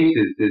our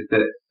cases is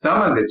that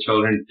some of the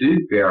children do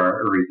bear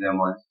a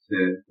resemblance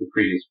to the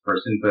previous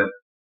person, but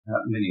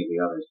many of the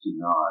others do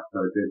not.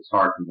 So it's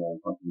hard to know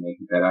what to make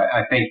of that.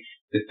 I think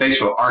the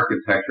facial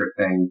architecture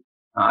thing,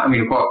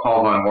 what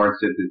Paul von Ward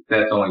says is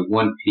that's only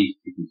one piece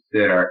to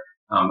consider.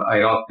 I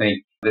don't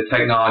think the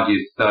technology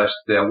is such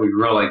that we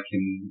really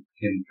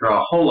can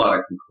draw a whole lot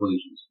of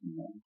conclusions from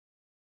that.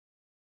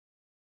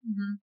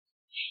 Mm-hmm.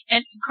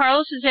 And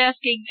Carlos is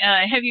asking,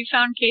 have you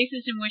found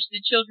cases in which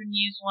the children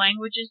use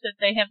languages that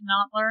they have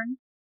not learned?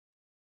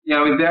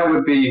 Yeah, that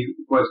would be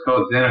what's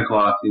called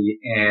xenoglossy,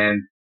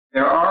 and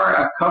there are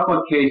a couple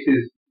of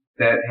cases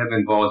that have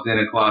involved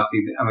xenoglossy.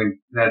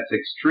 That's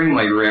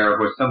extremely rare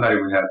where somebody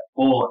would have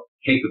full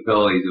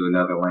capabilities of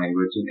another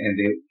language, and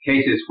the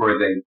cases where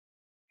they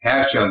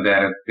have shown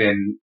that have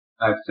been,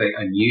 I'd say,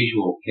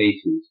 unusual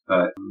cases,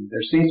 but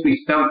there seems to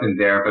be something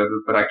there,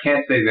 but I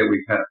can't say that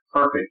we've had a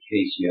perfect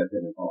case yet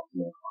that involves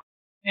xenoglossy.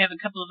 We have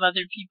a couple of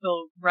other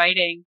people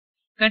writing.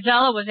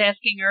 Gonzalo was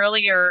asking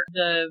earlier,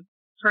 the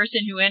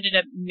person who ended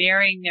up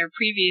marrying their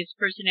previous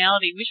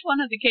personality, which one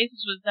of the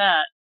cases was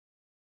that?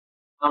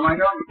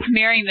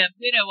 Marrying the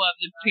widow of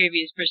the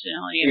previous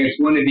personality.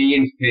 It's one of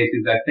Ian's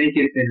cases. I think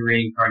it's in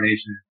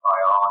reincarnation and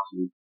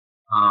biology.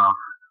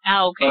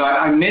 Okay. But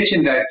I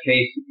mentioned that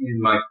case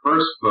in my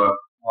first book,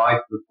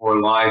 Life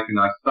Before Life, and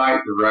I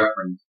cite the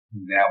reference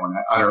in that one.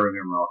 I don't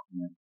remember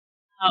offhand.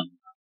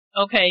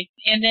 Okay.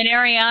 And then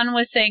Ariane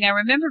was saying, I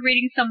remember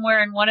reading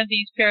somewhere in one of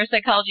these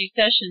parapsychology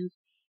sessions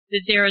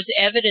that there is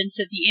evidence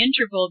that the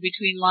interval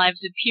between lives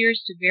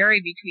appears to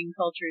vary between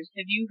cultures.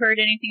 Have you heard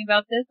anything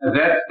about this?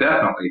 That's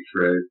definitely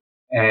true.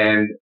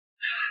 And,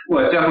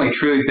 well, it's definitely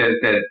true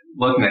that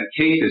looking at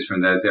cases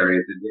from those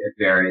areas, it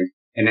varies.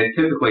 And it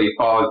typically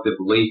follows the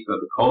belief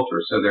of the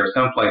culture. So there are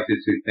some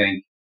places who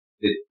think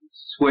that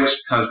switch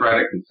comes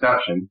right at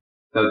conception.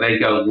 So they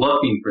go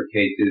looking for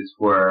cases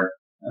where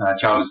a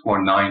child is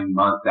born 9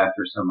 months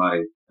after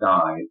somebody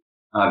died.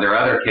 There are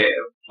other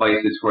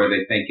places where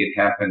they think it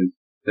happens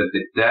that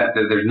that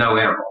there's no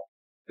interval,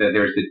 that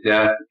there's the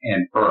death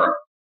and birth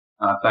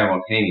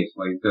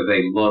simultaneously. So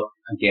they look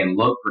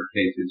for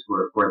cases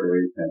where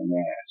there is that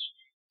match.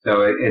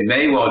 So it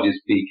may well just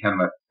be kind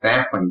of a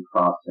sampling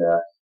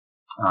process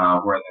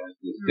where there's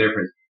this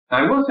difference.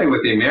 Now, I will say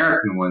with the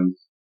American ones,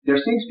 there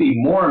seems to be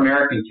more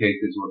American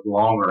cases with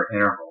longer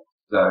intervals.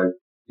 So,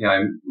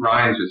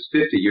 Ryan's was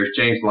 50 years.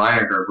 James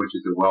Leininger, which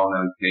is a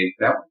well-known case,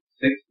 that was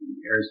 60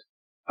 years.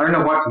 I don't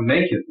know what to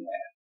make of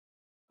that,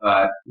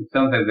 but it's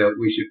something that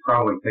we should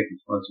probably take a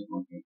closer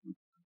look at.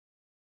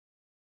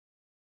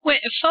 Well,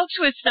 folks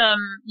with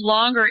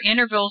longer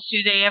intervals,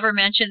 do they ever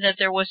mention that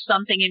there was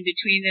something in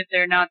between that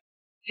they're not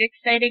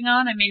fixating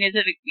on?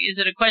 Is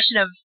it a question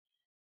of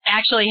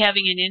actually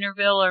having an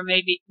interval, or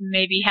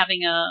maybe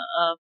having a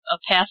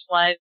past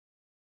life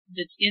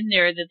that's in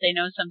there that they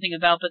know something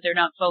about, but they're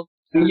not focused?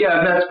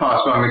 Yeah, that's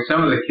possible.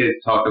 Some of the kids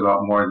talk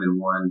about more than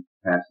one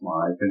past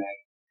life,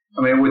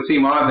 and it would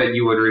seem odd that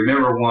you would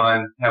remember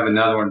one, have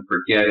another one,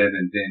 forget it,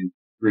 and then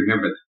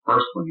remember the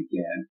first one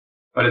again.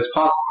 But it's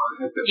possible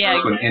if the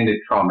first one ended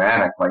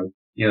traumatically,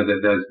 that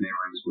those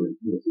memories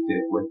would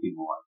stick with you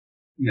more.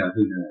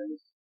 Who knows?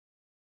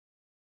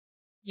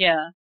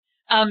 Yeah.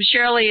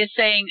 Shirley is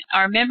saying,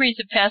 are memories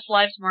of past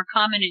lives more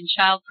common in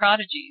child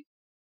prodigies?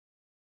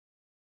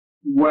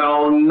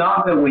 Well,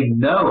 not that we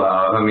know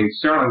of.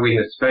 Certainly we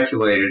have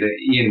speculated,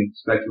 Ian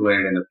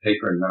speculated in the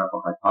paper in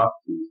Medical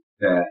Hypotheses,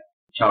 that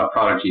child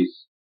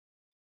prodigies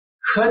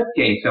could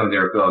gain some of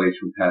their abilities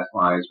from past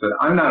lives, but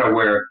I'm not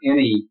aware of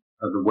any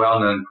of the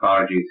well-known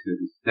prodigies who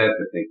have said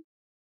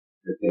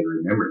that they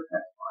remember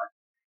past lives.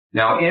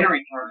 Now, in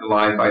Return to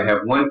Life, I have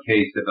one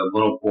case of a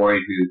little boy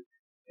who,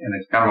 and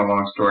it's kind of a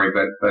long story,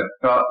 but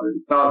thought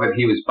that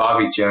he was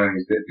Bobby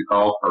Jones, the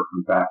golfer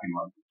from back in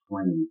the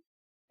 20s.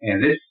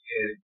 And this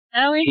kid,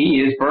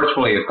 he is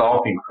virtually a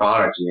golfing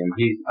prodigy, and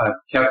he's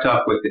kept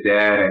up with the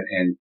dad,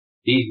 and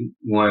he's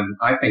won,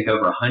 I think,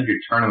 over 100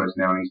 tournaments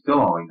now, and he's still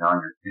only 9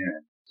 or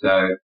 10.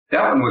 So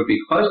that one would be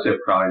close to a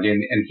prodigy,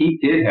 and he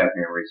did have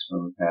memories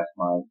from the past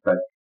life. But,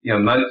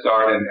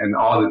 Mozart and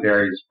all the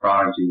various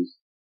prodigies,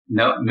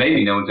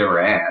 maybe no one's ever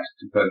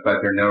asked, but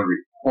there are no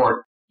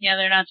reports. Yeah,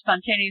 they're not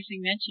spontaneously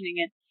mentioning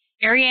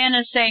it. Ariane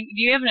is saying,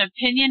 do you have an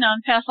opinion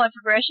on past life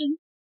regression?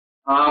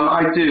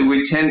 I do.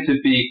 We tend to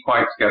be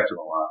quite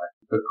skeptical of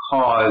it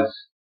because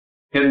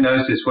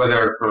hypnosis,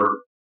 whether for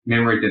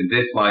memories in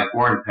this life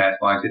or in past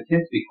lives, it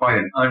tends to be quite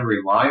an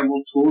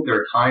unreliable tool. There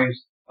are times,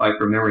 like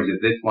for memories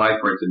of this life,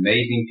 where it's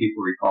amazing.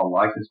 People recall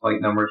license plate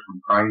numbers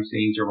from crime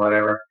scenes or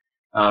whatever.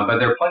 But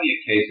there are plenty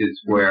of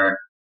cases where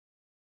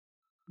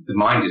the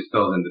mind just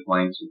fills in the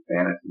blanks with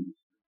fantasies.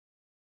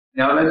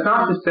 Now, that's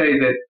not to say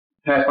that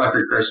past life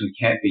regression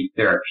can't be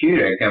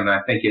therapeutic. I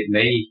think it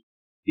may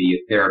be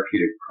a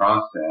therapeutic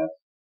process.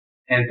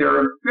 And there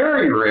are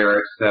very rare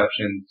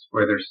exceptions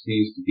where there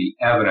seems to be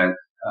evidence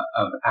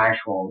of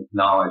actual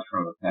knowledge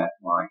from a past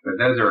life. But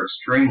those are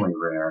extremely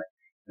rare.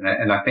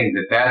 And I think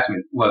the vast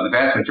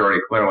majority,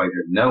 clearly,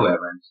 there's no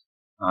evidence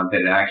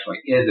that it actually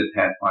is a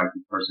past life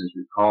the person's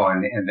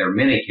recalling. And there are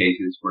many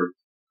cases where it's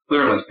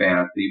clearly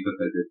fantasy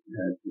because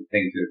the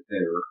things that they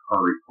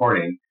are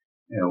reporting,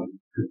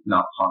 could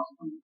not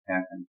possibly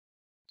happen.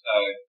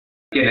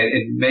 So again,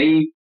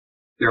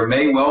 there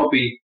may well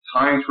be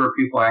times where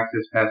people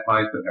access past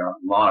lives, but there are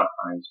a lot of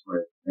times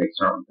where they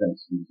certainly don't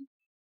seem to.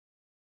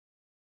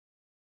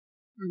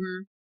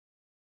 Mm-hmm.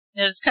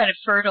 It's kind of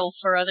fertile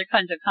for other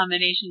kinds of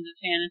combinations of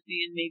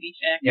fantasy and maybe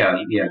fact. Yeah,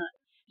 maybe yeah. not.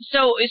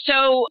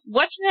 So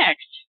what's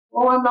next?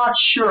 Well, I'm not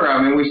sure.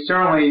 I mean, we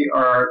certainly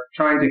are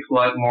trying to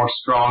collect more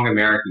strong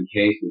American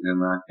cases,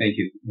 and I think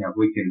if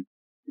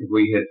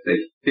we hit say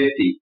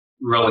 50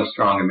 really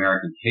strong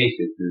American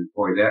cases, then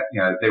boy, that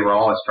if they were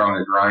all as strong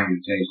as Ryan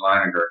and James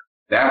Leininger,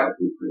 that would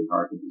be pretty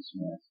hard to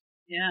dismiss.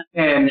 Yeah.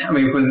 And I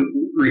mean,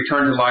 when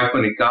Return to Life,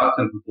 when it got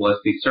some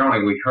publicity,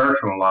 certainly we heard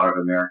from a lot of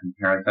American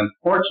parents.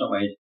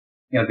 Unfortunately,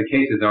 the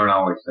cases aren't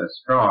always so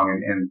strong,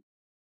 and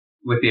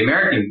with the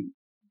American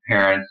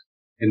parents,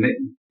 and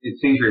it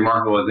seems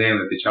remarkable to them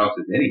that the child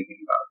says anything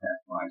about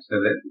past life, so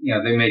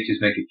that they may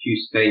just make a few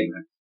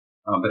statements,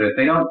 but if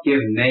they don't give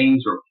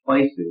names or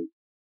places,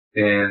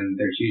 then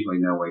there's usually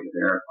no way to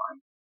verify.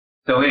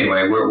 So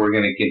anyway, we're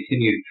going to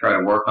continue to try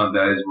to work on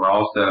those. We're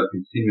also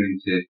continuing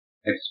to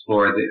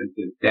explore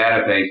the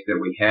database that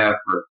we have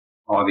for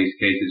all these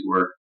cases.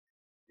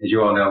 As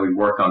you all know, we've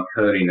worked on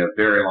coding a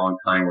very long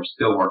time. We're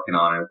still working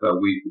on it, but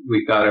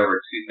we've got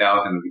over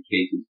 2,000 of the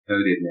cases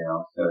coded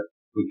now, so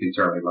we can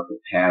certainly look at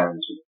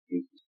patterns of the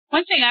cases.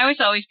 One thing I was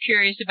always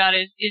curious about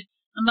is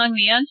among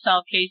the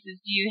unsolved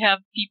cases, do you have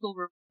people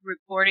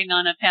reporting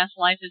on a past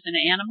life as an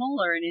animal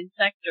or an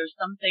insect or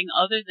something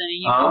other than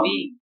a human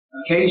being?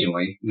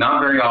 Occasionally,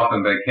 not very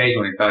often, but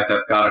occasionally. In fact,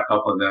 I've got a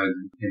couple of those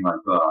in my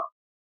book,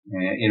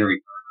 in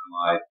Return to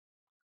Life,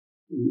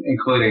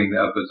 including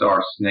a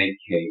bizarre snake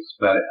case.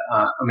 But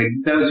I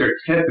mean, those are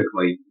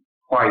typically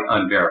quite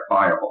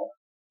unverifiable.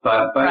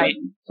 But right.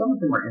 Some of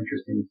them are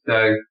interesting.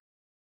 So,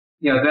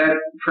 that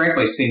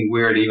frankly seemed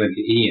weird even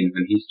to Ian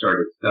when he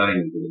started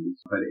studying these.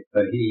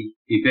 But he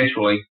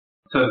eventually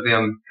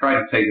tried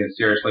to take them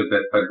seriously,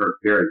 but heard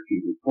very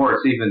few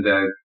reports, even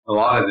though a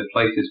lot of the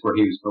places where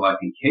he was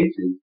collecting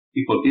cases,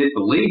 people did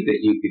believe that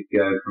you could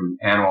go from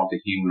animal to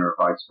human or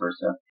vice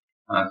versa.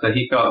 So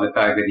he felt the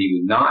fact that he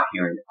was not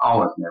hearing it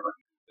almost never,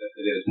 that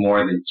it was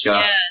more than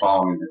just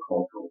following the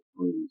cultural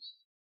clues.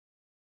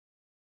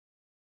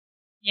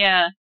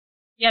 Yeah.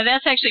 Yeah,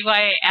 that's actually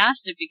why I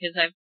asked it, because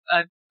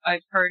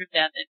I've heard of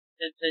that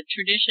the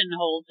tradition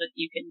holds that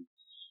you can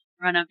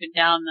run up and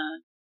down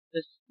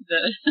the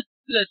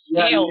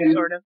scale,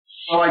 sort of.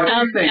 Well, I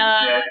do think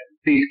that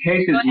these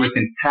cases with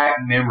intact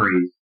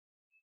memories,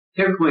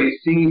 typically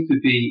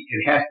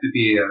it has to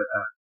be a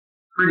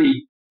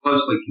pretty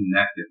closely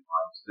connected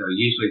one. So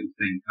usually the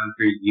same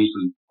country,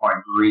 usually quite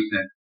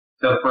recent.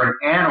 So for an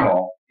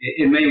animal,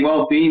 it may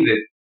well be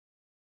that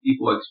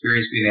people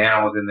experience being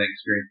animals and they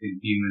experience being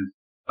humans,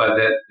 but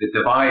that the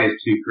divide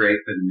is too great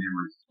for the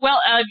memories. Well,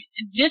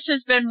 this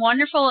has been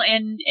wonderful.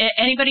 And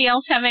anybody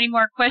else have any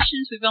more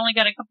questions? We've only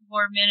got a couple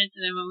more minutes,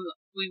 and then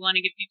we want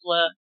to give people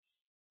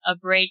a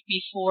break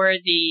before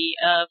the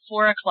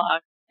 4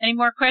 o'clock. Any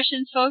more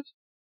questions, folks?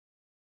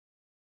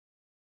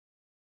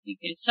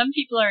 Okay, some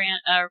people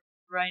are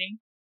writing.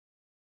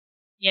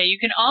 Yeah, you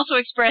can also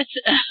express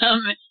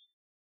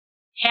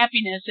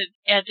happiness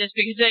at this,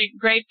 because they're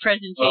great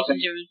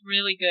presentations. It was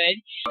really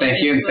good.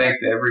 Thank you, and thanks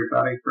to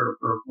everybody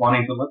for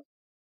wanting to listen.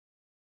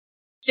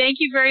 Thank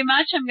you very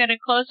much. I'm going to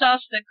close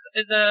off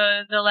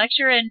the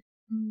lecture, and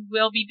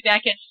we'll be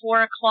back at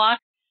 4 o'clock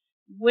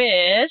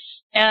with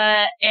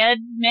Ed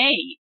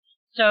May.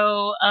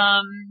 So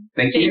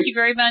thank you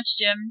very much,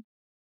 Jim.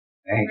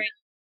 Thanks.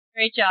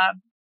 Great job.